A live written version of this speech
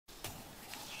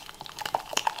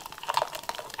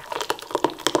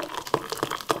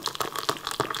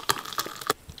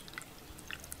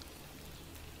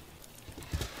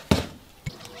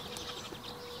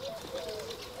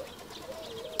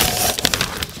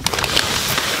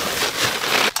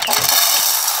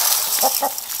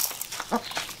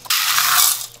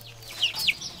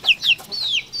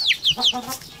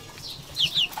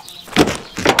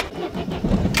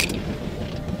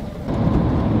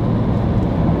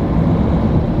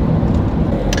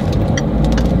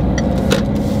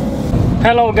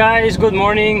Hello guys, good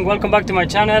morning, welcome back to my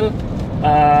channel.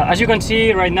 As you can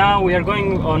see right now we are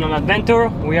going on an adventure.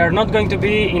 We are not going to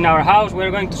be in our house, we are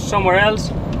going to somewhere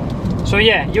else. So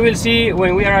yeah, you will see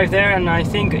when we arrive there and I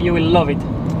think you will love it.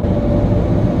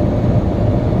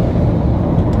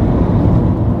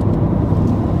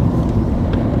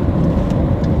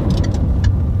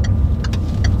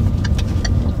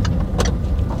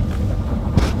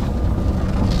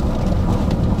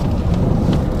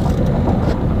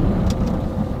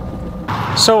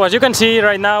 So as you can see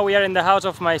right now we are in the house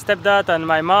of my stepdad and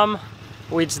my mom,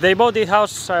 which they bought the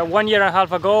house 1.5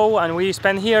 years ago, and we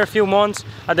spent here a few months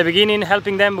at the beginning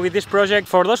helping them with this project.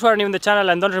 For those who are new in the channel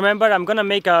and don't remember, I'm gonna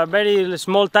make a very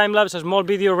small time lapse, a small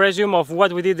video resume of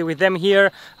what we did with them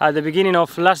here at the beginning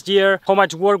of last year, how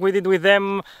much work we did with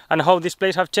them and how this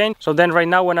place have changed. So then right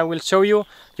now when I will show you,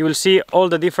 you will see all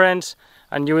the difference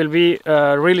and you will be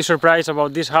really surprised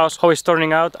about this house, how it's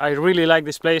turning out. I really like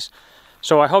this place.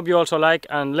 So I hope you also like,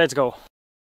 and let's go.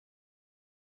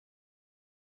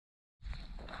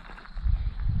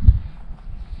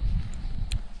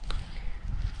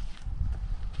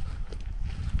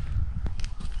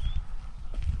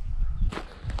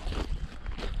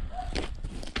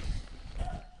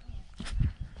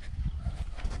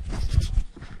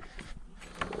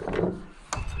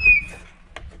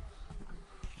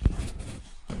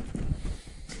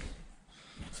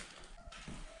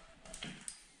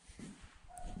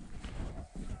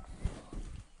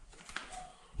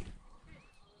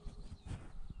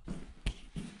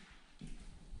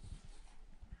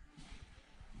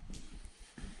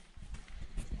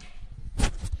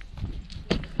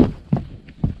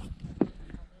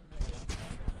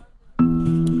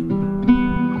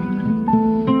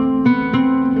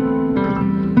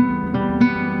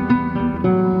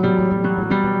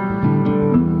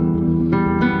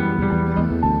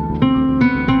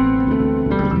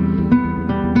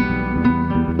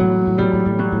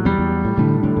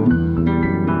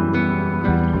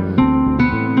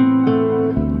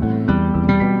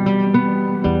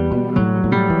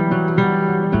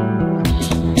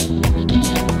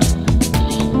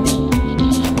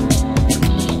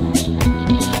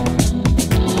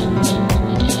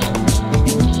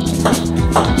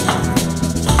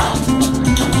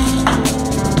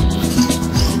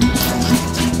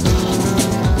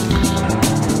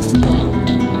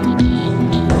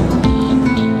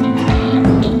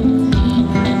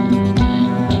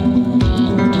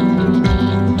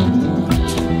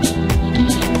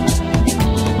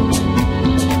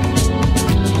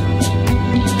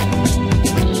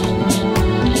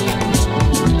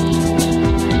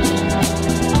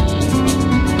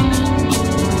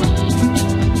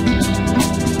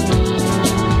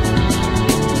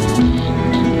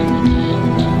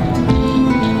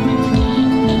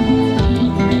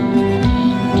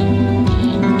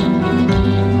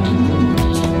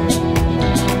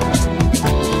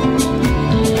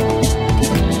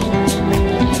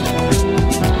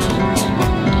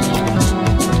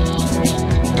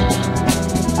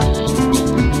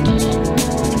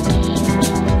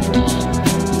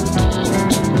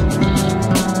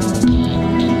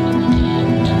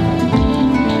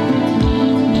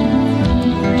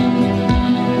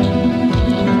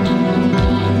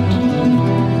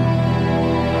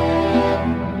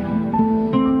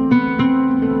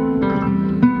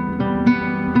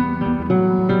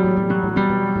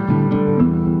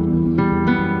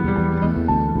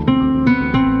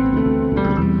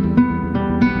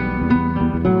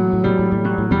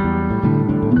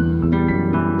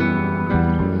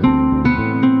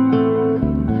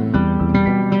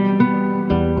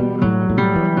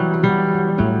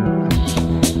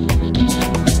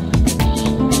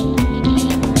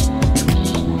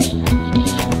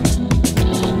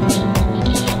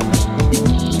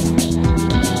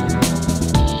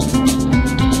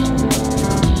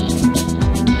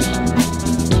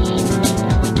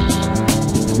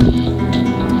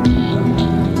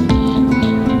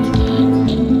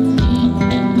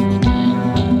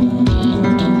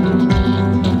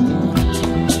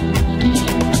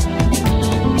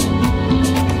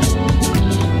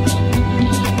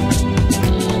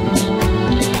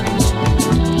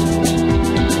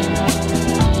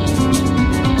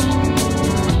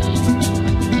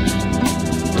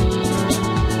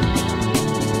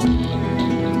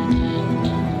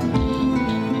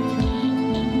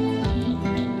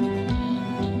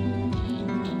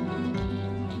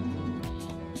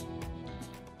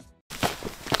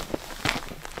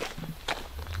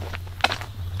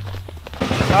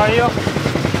 How are you?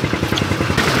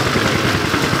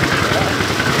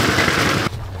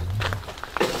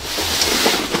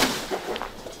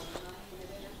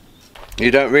 You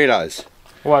don't realise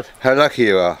What? how lucky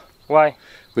you are Why?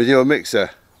 with your mixer.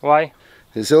 Why?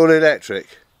 It's all electric.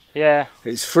 Yeah.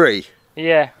 It's free.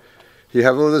 Yeah. You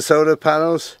have all the solar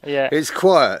panels. Yeah. It's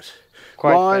quiet.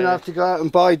 Quite, Mine, I have to go out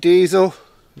and buy diesel.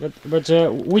 But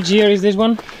which year is this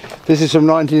one? This is from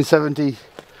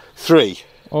 1973.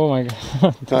 Oh my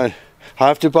god. I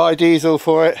have to buy diesel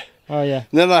for it. Oh yeah.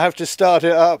 And then I have to start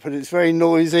it up, and it's very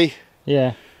noisy.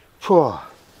 Yeah. Phew.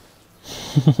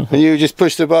 And you just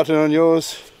push the button on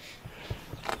yours.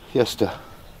 Yes, sir.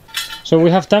 So we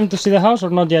have time to see the house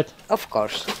or not yet? Of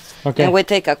course. Okay. And we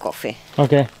take a coffee.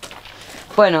 Okay.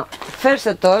 Bueno, first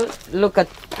of all, look at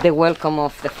the welcome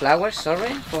of the flowers,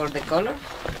 sorry, for the color.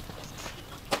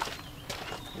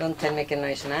 Don't tell me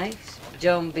it's nice.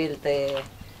 John built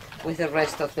with the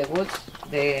rest of the woods,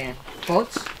 the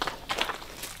pots.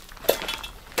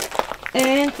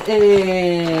 And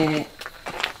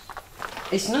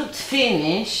it's not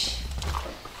finished.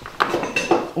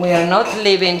 We are not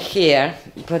living here,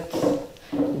 but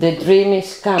the dream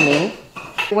is coming.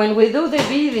 When we do the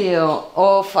video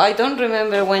of, I don't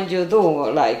remember when you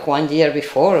do, like 1 year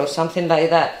before or something like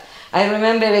that. I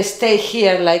remember I stay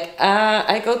here, like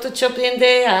I go to shopping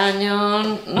the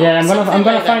onion. No, yeah, I'm gonna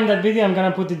like find that video. I'm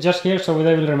gonna put it just here so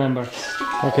they will remember.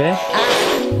 Okay.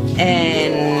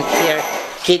 And here,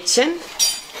 kitchen,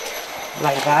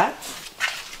 like that.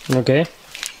 Okay.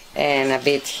 And a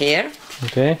bit here.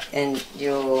 Okay. And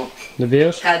you The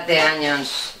views. cut the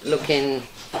onions, looking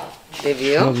the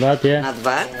view. Not bad, yeah. Not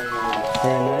bad.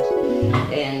 Very nice.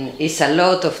 And it's a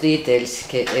lot of details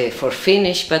for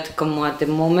finish, but como at the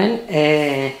moment,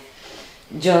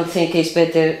 John think it's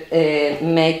better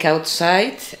make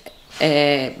outside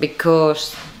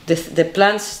because the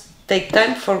plants take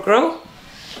time for grow,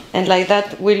 and like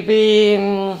that will be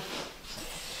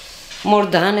more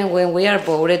done. And when we are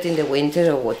bored in the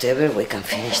winter or whatever, we can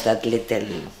finish that little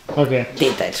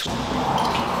details.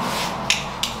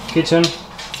 Kitchen.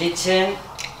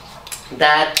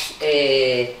 That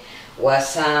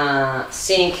was a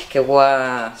sink that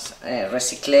was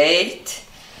recycled.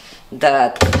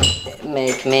 That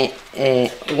make me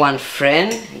one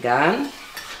friend gun.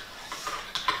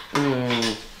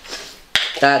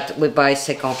 That we buy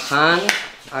second hand.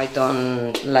 I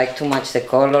don't like too much the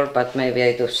color, but maybe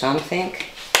I do something.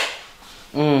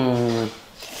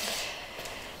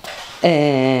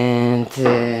 And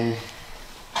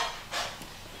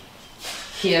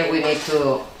here we need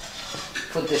to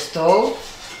put the stove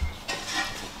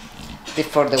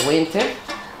before the winter.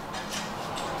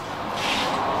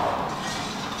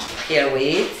 Here we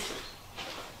eat.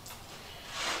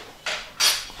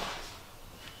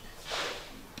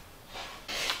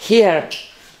 Here,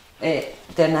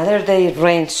 the another day it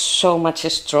rained so much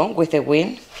strong with the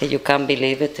wind that you can't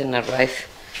believe it, and arrive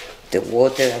the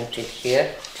water until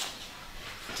here.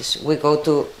 We go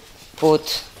to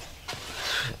put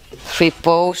 3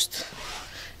 posts,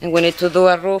 and we need to do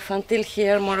a roof until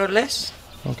here, more or less.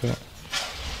 Okay.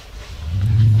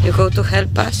 You go to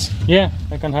help us? Yeah,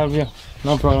 I can help you.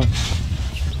 No problem.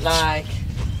 Like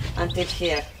until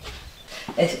here.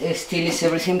 Still is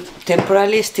everything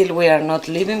temporarily. Still we are not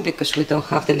living because we don't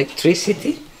have the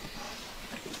electricity.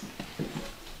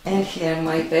 And here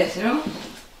my bedroom.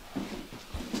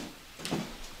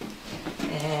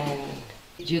 And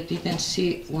you didn't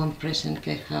see one present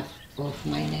I have of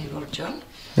my neighbor John.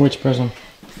 Which present?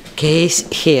 Case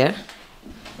here.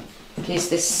 It's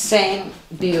the same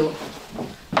view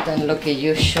than look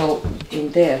you show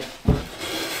in there.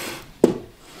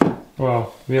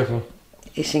 Wow, beautiful.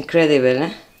 It's incredible,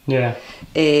 eh? Yeah.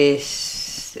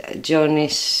 John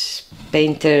is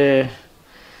painter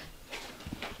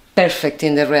perfect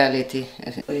in the reality.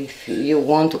 If you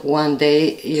want one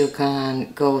day, you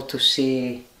can go to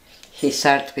see his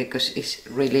art because it's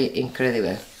really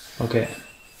incredible. Okay.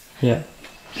 Yeah.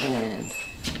 And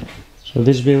so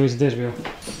this view is this view.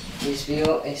 this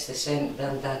view is the same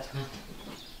than that one.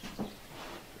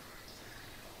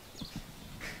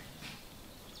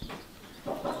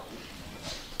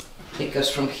 Because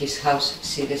from his house,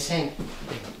 see the same.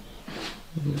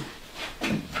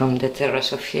 From the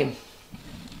terrace of him.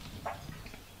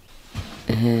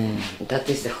 That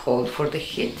is the hole for the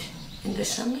heat in the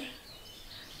summer.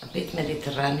 A bit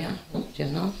Mediterranean, you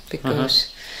know,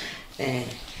 because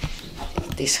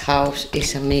this house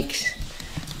is a mix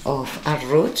of our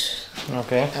roots.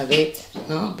 Okay. A bit,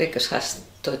 no, because has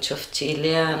touch of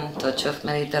Chilean, touch of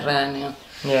Mediterranean.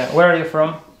 Yeah. Where are you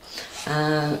from?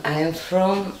 I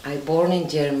born in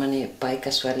Germany by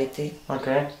casualty.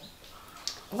 Okay.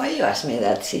 Why you ask me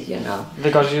that, see, you know?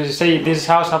 Because you say this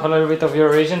house have a little bit of your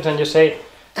origins, and you say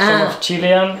Some of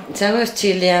Chilean. Some of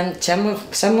Chilean,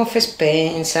 some of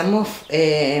Spain, some of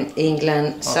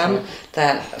England, some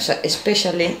that, so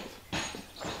especially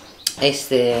is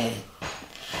the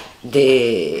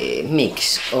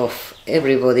mix of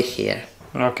everybody here.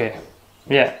 Okay,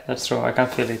 yeah, that's true. I can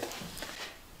feel it.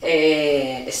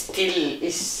 Still,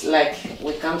 it's like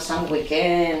we come some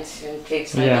weekends and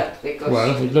things like that because.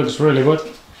 Well, it looks really good.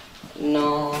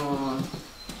 No.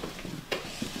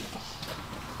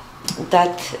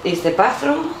 That is the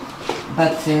bathroom,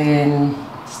 but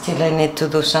still I need to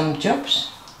do some jobs.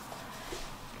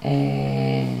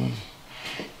 The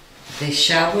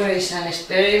shower is an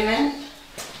experiment.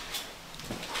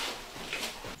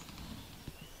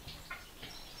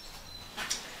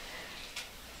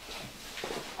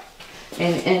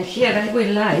 And here I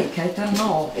will like, I don't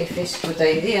know if it's a good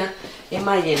idea,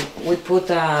 imagine we put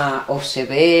a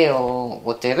OCB or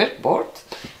whatever board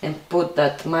and put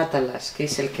that matalas, que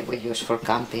es el que we use for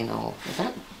camping or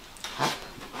that, up.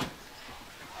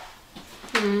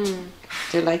 Do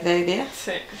you like the idea?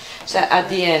 Sí. So at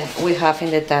the end we have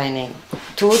in the dining,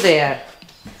 2 there,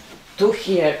 2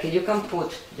 here, you can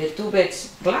put the 2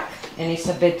 beds black and it's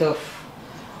a bed of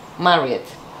Marriott.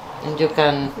 And you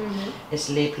can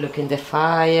sleep, look in the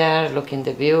fire, look in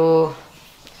the view.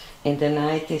 In the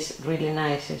night it's really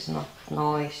nice, it's not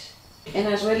noise. And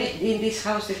as well in this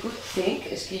house the good thing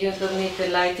is that you don't need the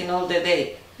lighting all the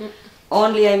day.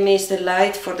 Only I miss the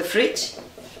light for the fridge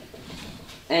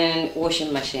and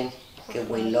washing machine.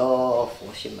 We love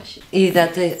washing machine. Is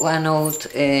that one old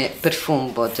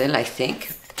perfume bottle, I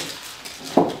think.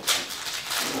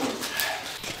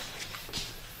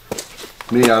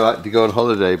 Me, I like to go on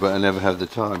holiday, but I never have the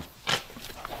time.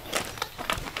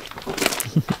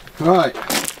 Right.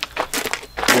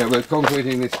 Yeah, we're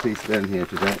concreting this piece down here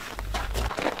today.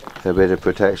 A bit of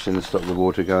protection, stop the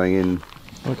water going in.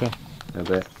 Okay. A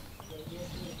bit.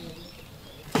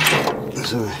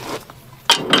 So,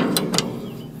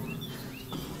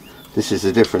 this is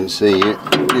the difference. See,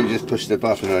 you just push the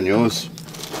button on yours,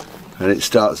 and it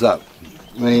starts up.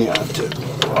 We have to.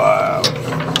 Wow.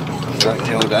 Like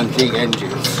the old antique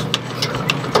engines.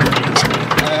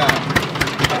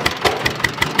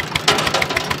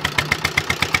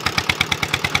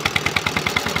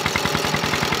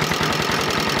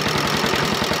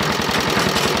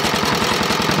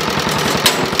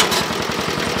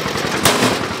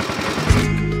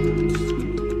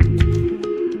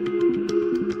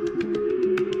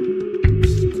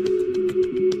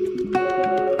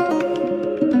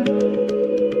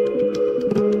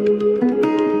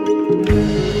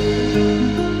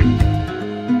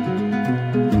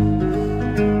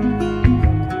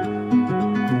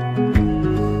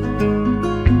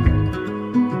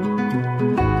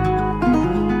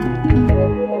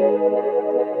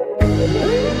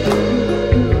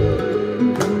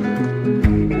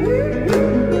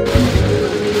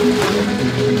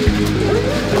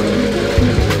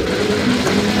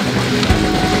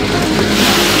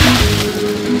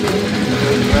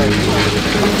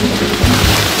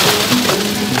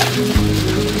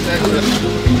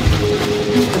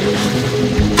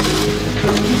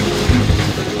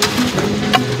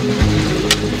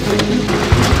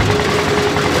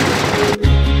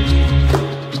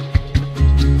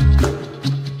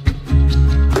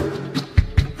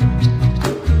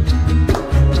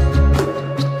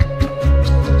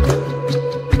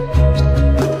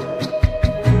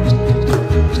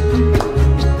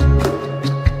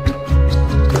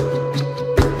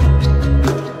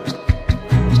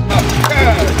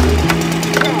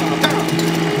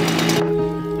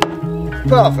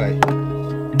 Parfait.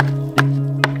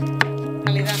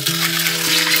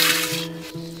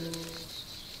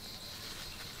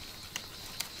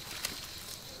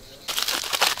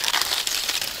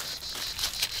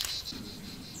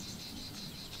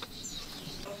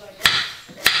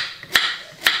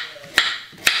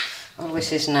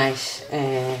 Always is nice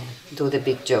do the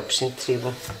big jobs in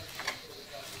tribu.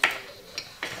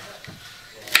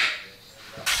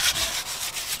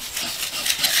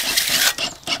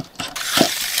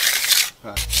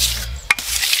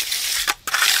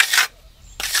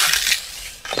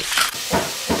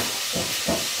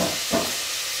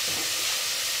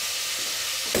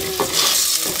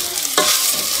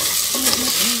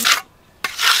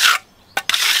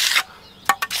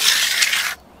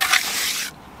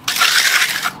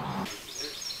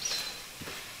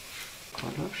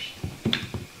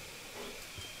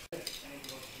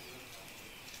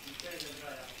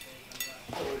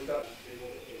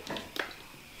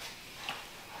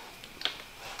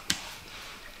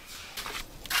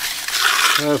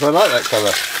 If I like that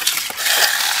colour.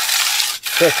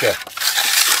 Thicker.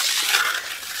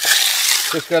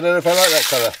 Just got to know if I like that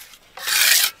colour.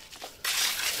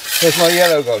 Where's my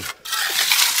yellow gone?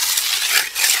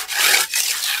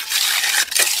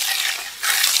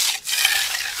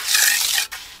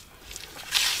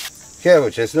 Careful,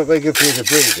 Jess, it's not very good for you to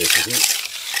breathe this, is it?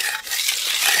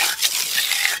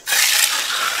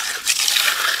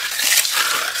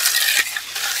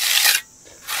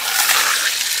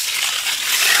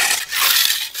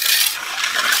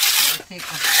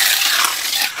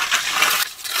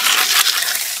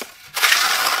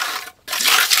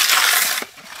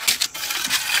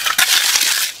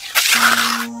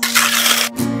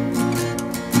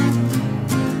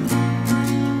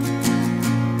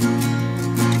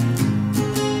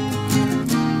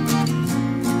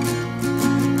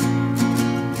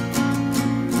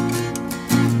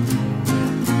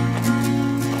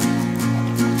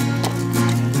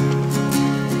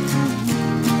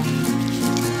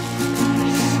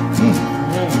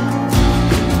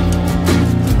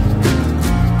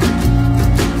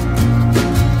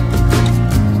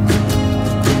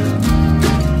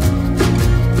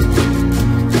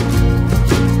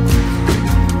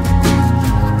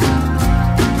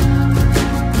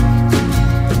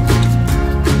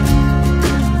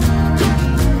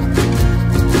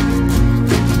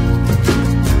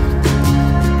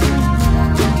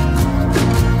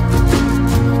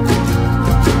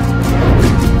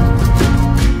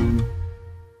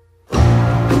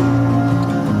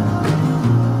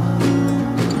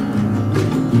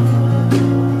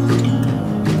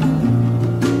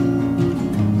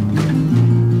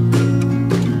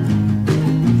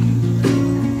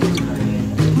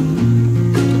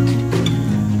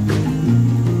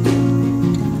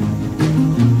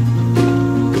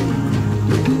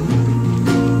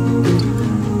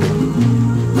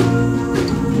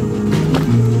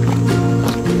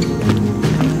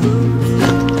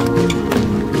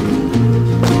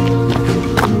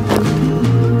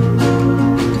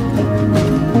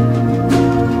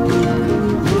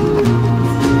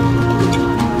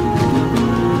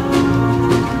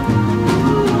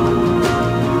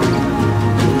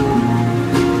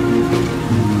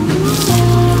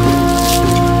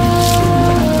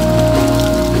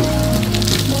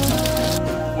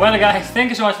 Well guys, thank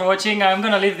you so much for watching. I'm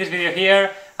gonna leave this video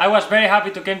here. I was very happy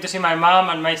to come to see my mom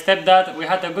and my stepdad. We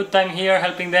had a good time here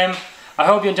helping them. I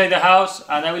hope you enjoyed the house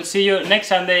and I will see you next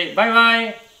Sunday. Bye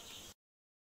bye!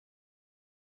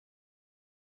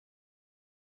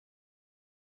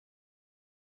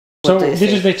 So this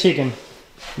is the chicken.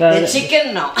 The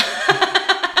chicken, no.